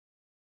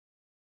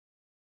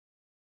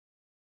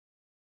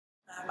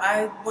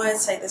I wanted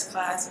to take this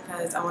class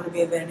because I want to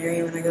be a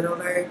veterinarian when I get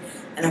older,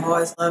 and I've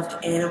always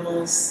loved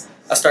animals.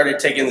 I started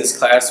taking this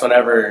class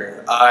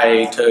whenever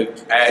I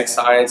took ag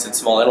science and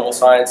small animal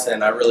science,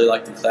 and I really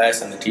liked the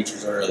class, and the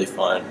teachers are really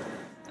fun.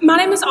 My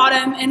name is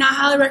Autumn, and I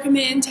highly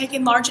recommend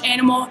taking large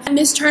animal.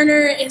 Ms.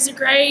 Turner is a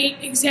great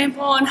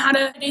example on how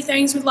to do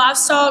things with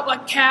livestock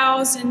like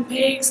cows and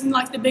pigs and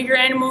like the bigger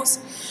animals.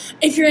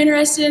 If you're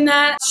interested in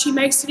that, she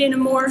makes it in a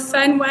more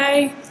fun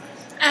way,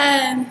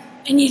 and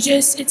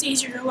it's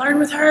easier to learn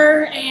with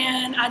her,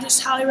 and I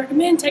just highly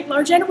recommend take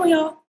large animal, y'all.